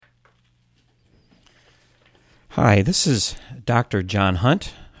Hi, this is Dr. John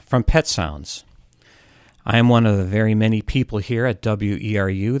Hunt from Pet Sounds. I am one of the very many people here at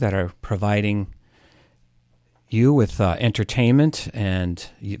WERU that are providing you with entertainment and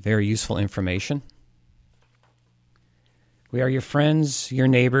very useful information. We are your friends, your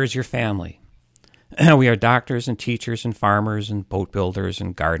neighbors, your family. We are doctors and teachers and farmers and boat builders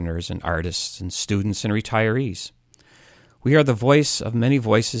and gardeners and artists and students and retirees. We are the voice of many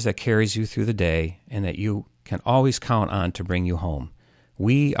voices that carries you through the day and that you can always count on to bring you home.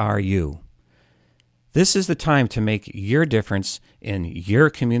 We are you. This is the time to make your difference in your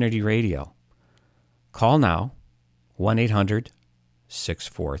community radio. Call now,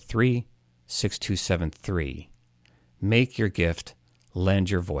 1-800-643-6273. Make your gift, lend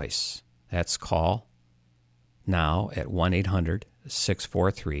your voice. That's call now at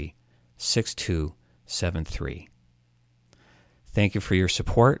 1-800-643-6273. Thank you for your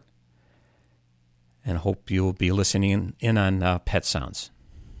support, and hope you will be listening in on Pet Sounds.